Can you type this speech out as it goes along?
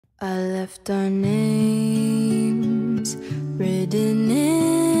I left our names written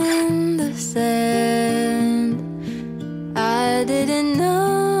in the sand. I didn't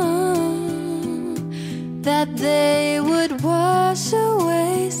know that they would wash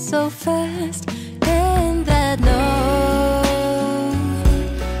away so fast, and that love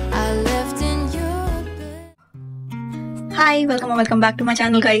I left in your bed. Hi, welcome back to my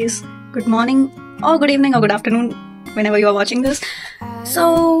channel, guys. Good morning or good evening or good afternoon whenever you are watching this.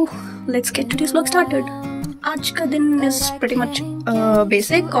 So let's get today's vlog started. आज का दिन is pretty much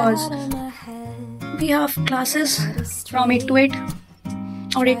basic cause we have classes from 8 to 8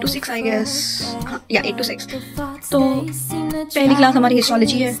 or 8 to 6 I guess. Yeah, 8 to 6. तो पहली class हमारी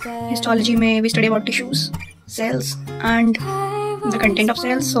histology है. Histology में we study about tissues, cells and the content of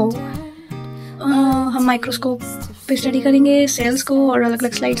cells. So हम microscope पे study करेंगे sales को और अलग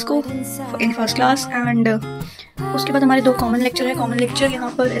अलग स्लाइड्स को इन फर्स्ट क्लास. एंड उसके बाद हमारे 2 कॉमन लेक्चर है. कॉमन लेक्चर यहाँ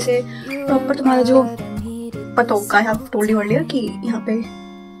पर ऐसे प्रॉपर तुम्हारा जो पता होगा, I have told you earlier कि यहाँ पे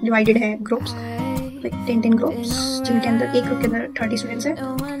डिवाइडेड है ग्रुप्स, लाइक 10 ग्रुप्स, जिनके अंदर एक ग्रुप के अंदर 30 स्टूडेंट्स हैं.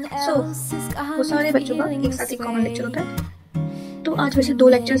 सो वो सारे बच्चों का एक साथ एक कॉमन लेक्चर होता है. तो आज वैसे 2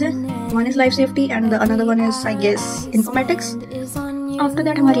 लेक्चर्स हैं. One is life safety and the another one is I guess informatics. After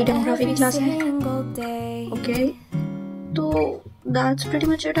that हमारी डेमोग्राफी की क्लास है. ओके, तो that's pretty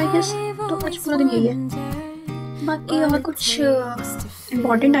much it I guess. तो आज पूरा दिन यही है. बाकी और कुछ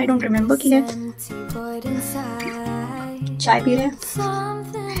इम्पोर्टेंट आई डोंट रिमेम्बर की है. चाय पी रहे हैं.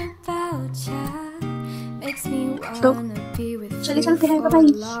 तो चलिए चलते हैं. Bye.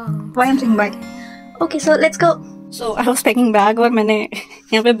 Why I am saying bye. Okay, so let's go. So I was packing bag और मैंने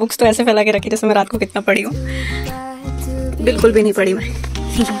यहाँ पे बुक्स तो ऐसे फैला के रखी जैसे मैं रात को कितना पढ़ी हूँ. बिल्कुल भी नहीं पढ़ी मैं.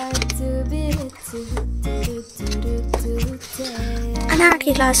 अनाट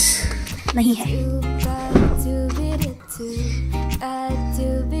की क्लास नहीं है.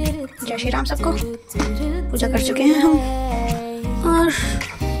 जय श्री राम सबको. पूजा कर चुके हैं हम और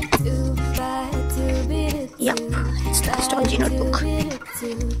histology notebook.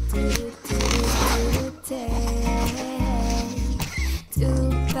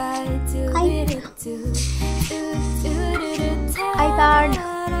 iPad.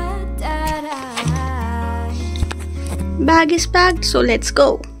 Bag is packed, so let's go.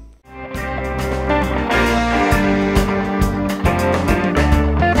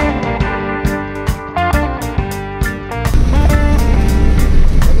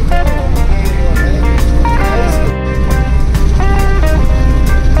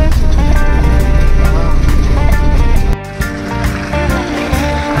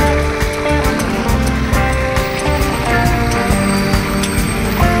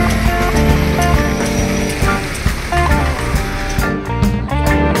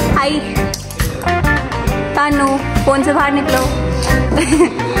 Tanu, phone से बाहर निकलो.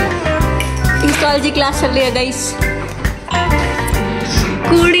 हिस्टोलॉजी क्लास चल रही है गाइस.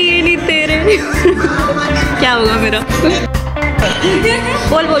 कुड़ी ये नहीं तेरे. क्या होगा मेरा?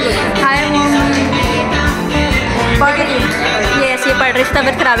 बोल. Hi mom. यस, ये पढ़ रही.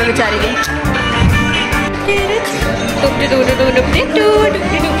 तबीयत खराब है बेचारी की.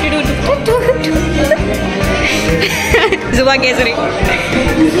 जुबा केसरी.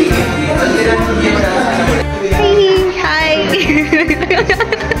 हाय.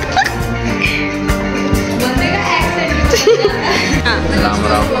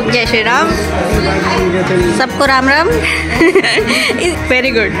 जय श्री राम सबको. राम राम.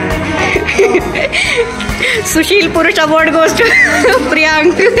 Very good. सुशील पुरुष award goes to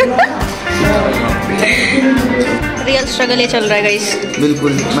Priyank. Real struggle ये चल रहा है गाइस.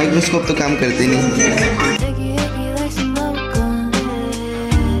 बिल्कुल. माइक्रोस्कोप तो काम करते नहीं. Anyway.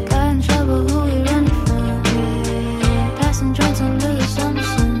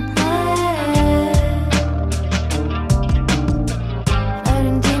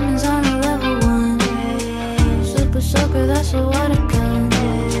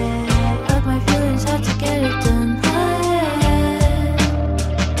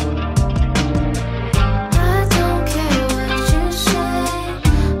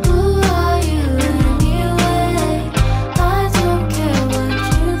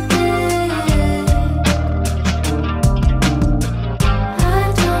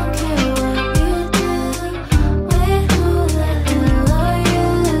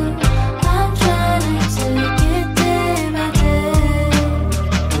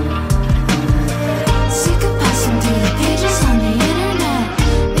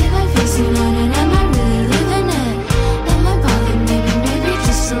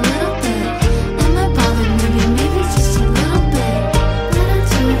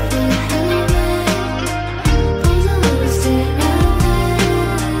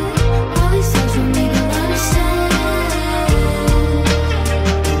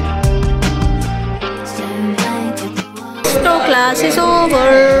 class is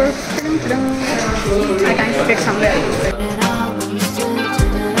over. I can't put it somewhere.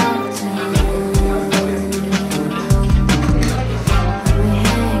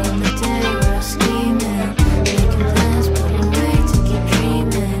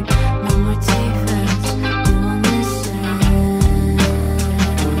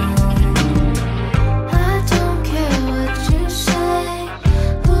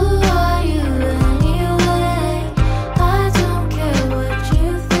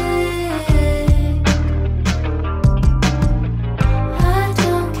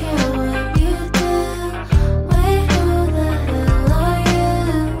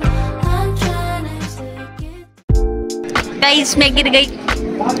 Guys मैं गिर गई,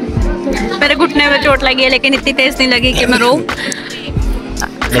 मेरे घुटने में चोट लगी है, लेकिन इतनी तेज नहीं लगी कि मैं रो।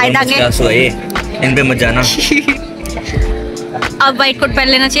 इन पे मत जाना। अब वाइट कोट पहन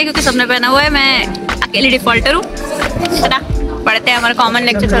लेना चाहिए क्योंकि सबने पहना हुआ है, मैं अकेली डिफॉल्टर हूँ। चला पढ़ते हैं, हमारा कॉमन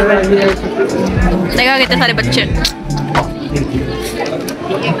लेक्चर चल रहा है। देखा कितने सारे बच्चे।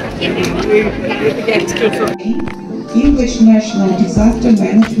 English National Disaster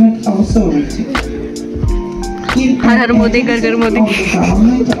Management Authority. हर हर मोदी, घर घर Modi.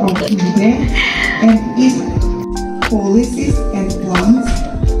 Government of India and its policies and plans,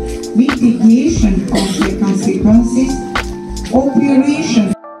 mitigation of the consequences, operation.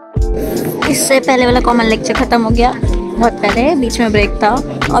 इससे पहले वाला कॉमन लेक्चर खत्म हो गया बहुत पहले, बीच में ब्रेक था।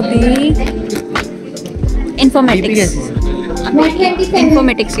 अभी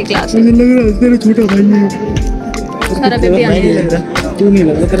इन्फॉर्मेटिक्स की क्लास है। छोटा भाई है सर अभी आने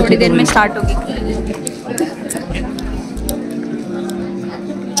थोड़ी देर में स्टार्ट होगी।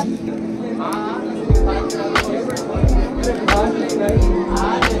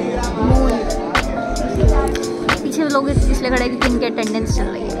 पीछे लोग इसलिए खड़े हैं क्योंकि इनकी अटेंडेंस चल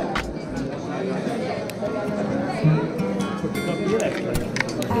रही है।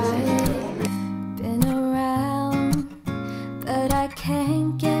 Been around, but I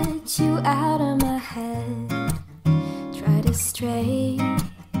can't get you out of my head. Try to stray,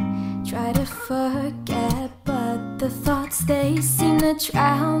 try to forget, but the thoughts they seem to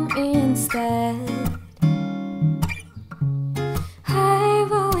drown me instead.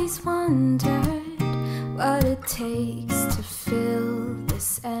 I've always wondered what it takes to fill this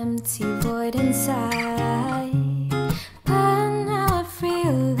empty void inside. But now I've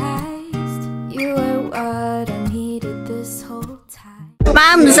realized you were what I needed this whole time.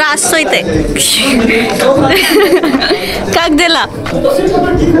 Mam, здравствуйте. Как дела?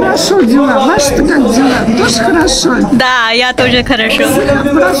 Хорошо дела. Ваши-то как дела? Тоже хорошо? Да, я тоже хорошо.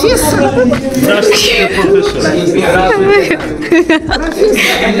 Профессор?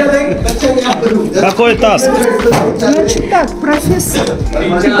 Какой таск? Значит так, профессор.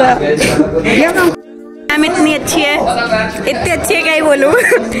 Да. Я вам... ma'am इतनी अच्छी है, इतनी अच्छी है क्या ही बोलूँ।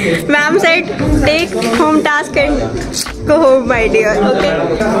 Ma'am said take home task and go home my dear. Okay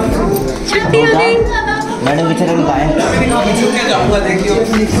छुट्टी हो गई। मैडम पीछे कभी गाएं।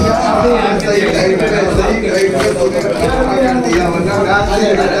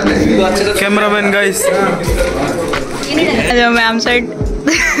 Cameraman guys. Ma'am said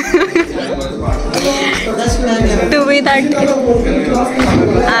to be that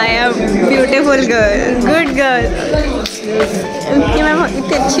I am beautiful girl, good girl. कि मैम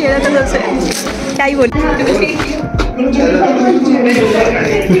इतनी अच्छी है तो सबसे क्या ही बोलूं।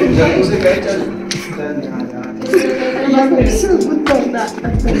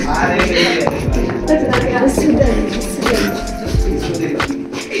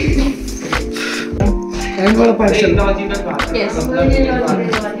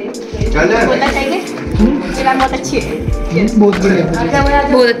 बोलना चाहिए बहुत अच्छी है, बहुत बढ़िया।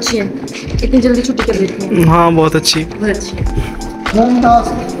 बहुत अच्छी है, इतनी जल्दी छुट्टी कर देती है। हाँ बहुत अच्छी। बहुत अच्छी है।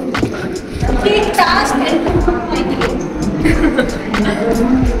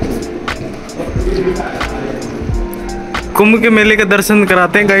 कुंभ के मेले के दर्शन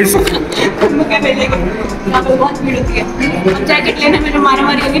कराते हैं गाइस। कुंभ के मेले को यहाँ पे बहुत भीड़ होती है। जैकेट लेने में जो मारा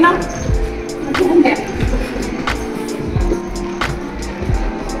मारी होगी ना,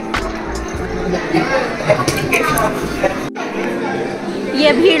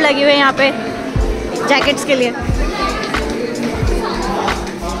 ये भीड़ लगी हुई है यहाँ पे जैकेट्स के लिए।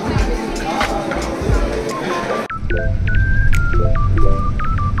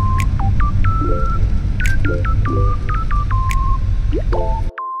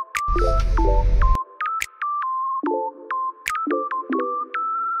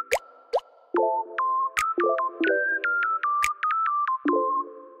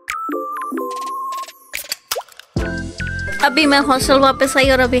 अभी मैं हॉस्टल वापस आई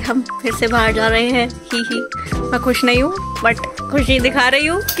और अभी हम फिर से बाहर जा रहे हैं। ही मैं खुश नहीं हूँ बट खुशी दिखा रही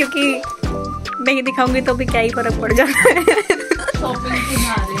हूँ, क्योंकि नहीं दिखाऊंगी तो भी क्या ही फर्क पड़ जाता है।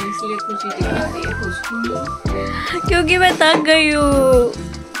 क्योंकि मैं थक गई हूँ।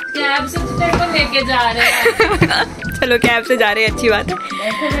 कैब से तो तेरे को लेके जा रहे हैं। चलो कैब से जा रहे हैं, अच्छी बात है।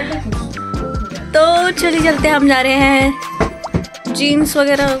 तो चलिए चलते हम जा रहे हैं जीन्स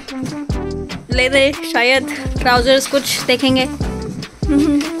वगैरह ले दे, शायद ट्राउजर्स कुछ देखेंगे।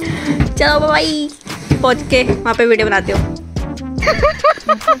 चलो बाय, पहुंच के वहाँ पे वीडियो बनाते हो।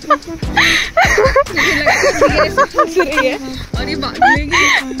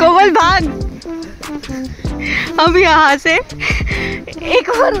 कोमल भाग, हम यहाँ से एक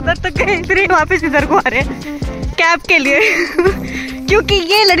बार उधर तक गए, फिर वापस इधर को आ रहे हैं कैब के लिए। क्योंकि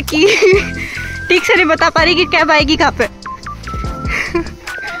ये लड़की ठीक से नहीं बता पा रही कि कैब आएगी कहाँ पे।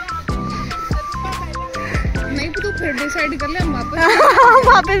 नहीं तो फिर डिसाइड कर ले, हम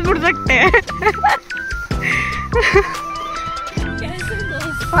वापस मुड़ सकते हैं।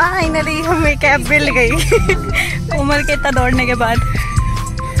 फाइनली हमें कैब मिल गई उम्र के इतना दौड़ने के बाद।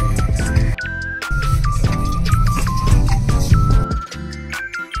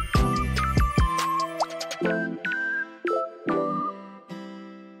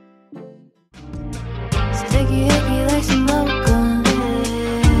 Sticky icky like some bubblegum.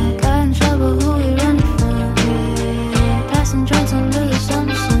 Got in trouble, who we running from? Passing joints under the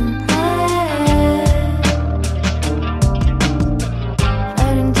summer sun.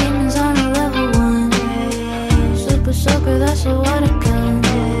 Fighting demons on a level 1. Super soaker, that's a water gun.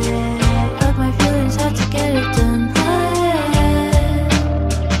 Like my feelings had to get it done.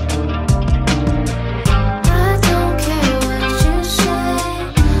 I don't care what you say.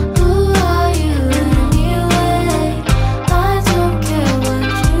 Who are you anyway? I don't care what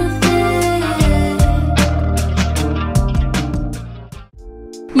you think.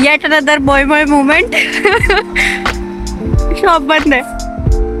 Yet another moye moment. Shop बंद है।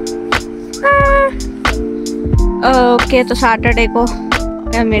 Okay, तो Saturday को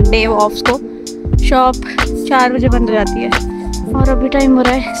day offs को shop 4 बजे बंद हो जाती है और अभी टाइम हो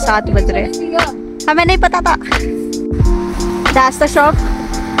रहा है 7 बज रहे हैं। हमें नहीं पता था। That's the shop,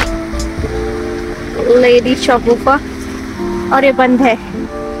 lady shop ऊपर, और ये बंद है।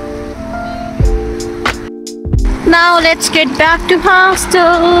 Now let's get back to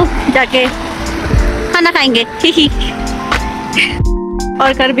hostel, जाके खाना खाएंगे।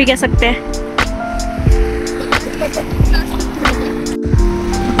 और कर भी कह सकते हैं।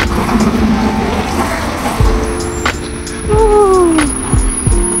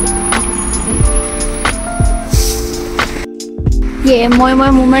 ये मोए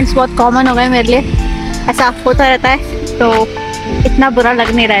मूवमेंट्स बहुत कॉमन हो गए मेरे लिए, ऐसा होता रहता है तो इतना बुरा लग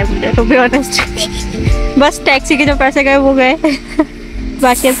नहीं रहा है मुझे, to be honest. Bus taxi के जो पैसे गए वो गए,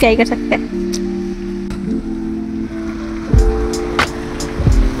 बाकी अब क्या ही कर सकते हैं।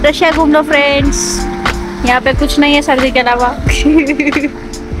 रशिया घूम लो फ्रेंड्स, यहाँ पे कुछ नहीं है सर्दी के अलावा।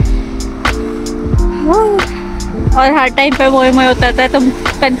 और हर टाइम पे मोए होता है, तुम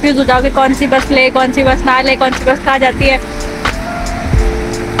कंफ्यूज हो जाओगे कौन सी बस ले, कौन सी बस ना ले, कौन सी बस कहाँ जाती है।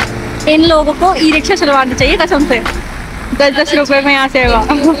 इन लोगों को ई रिक्शा चलवाना चाहिए कसम से, 10-10 रुपए में यहाँ से आएगा।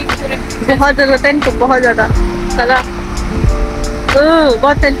 बहुत जरूरत है इनको, बहुत ज़्यादा। चला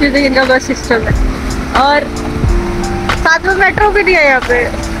बहुत कंफ्यूजिंग इनका बस सिस्टम है। और साथ में मेट्रो भी नहीं है यहाँ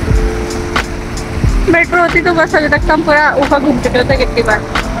पे। मेट्रो होती तो बस अभी तक हम पूरा ऊपर घूम चुके होते कितनी बार।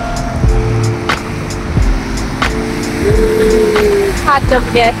 हाथ जम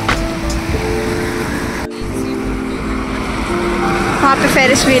गया है। वहाँ पे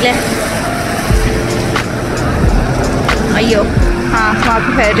फेरिस व्हील है। अयो हाँ, वहाँ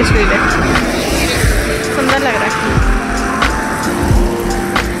पे फेरिस व्हील है, सुंदर लग रहा है।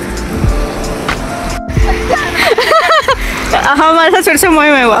 हमारे साथ फिर से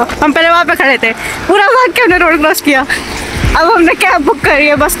मोए में हुआ। हम पहले वहाँ पे खड़े थे, पूरा भाग के हमने रोड क्रॉस किया। अब हमने कैब बुक करी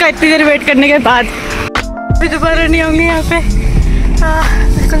है बस का, इतनी देर वेट करने के बाद। अभी दोबारा नहीं होंगी यहाँ पे,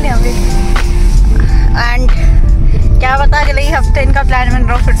 बिल्कुल नहीं होंगी। एंड क्या बता, अगले हफ्ते इनका प्लान बन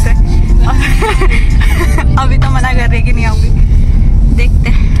रहा फिर से। अभी तो मना कर रही कि नहीं आऊँगी, देखते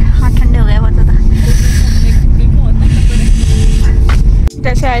हैं। हाँ, ठंडे हो गए बहुत ज़्यादा।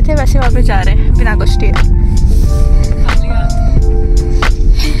 जैसे आए थे वैसे वापस जा रहे हैं बिना कुछ टिए।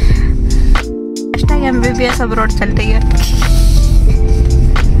 MBBS अब्रॉड चल रही है।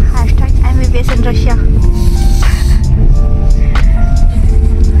 #MBBS in Russia.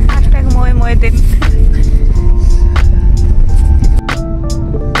 मोए दिन।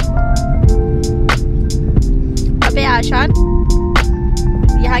 अबे आशान,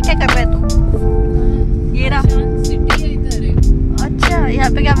 यहाँ क्या कर रहे तू? ये रहा सिटी है इधर।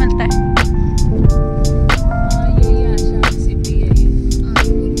 पे क्या मिलता है?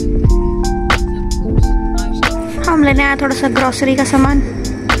 हम लेने आए थोड़ा सा ग्रोसरी का सामान।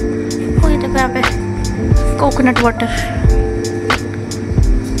 वही देखो यहाँ पे कोकोनट वाटर।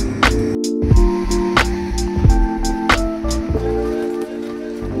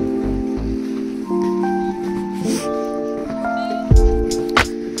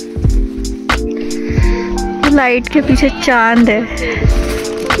 लाइट के पीछे चांद है,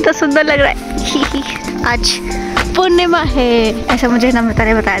 तो सुंदर लग रहा है। आज पूर्णिमा है, ऐसा मुझे ना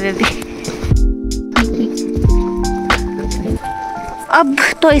बताया बेबी। अब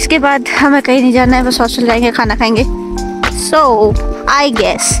तो इसके बाद हमें कहीं नहीं जाना है, बस हॉस्टल जाएंगे, खाना खाएंगे। सो I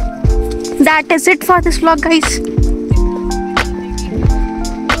guess that is it for this vlog guys.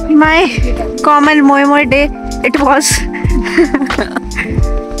 My common मोए डे इट वाज।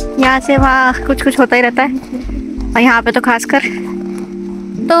 यहाँ से वहाँ कुछ कुछ होता ही रहता है, और यहाँ पे तो खासकर।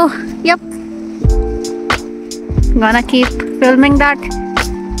 तो yup, gonna keep filming that।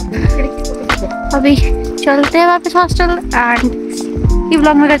 अभी चलते हैं वापस हॉस्टल एंड ये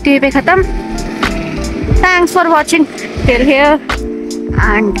व्लॉग में करती हुई पे खत्म। Thanks for watching till here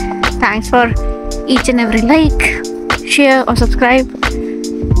and thanks for each and every like, share और subscribe,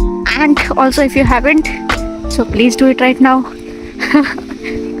 and also if you haven't so please do it right now।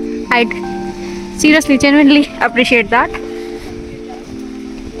 I'd seriously, genuinely appreciate that।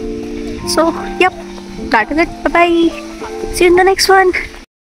 So, yep, that is it. Bye bye. See you in the next one.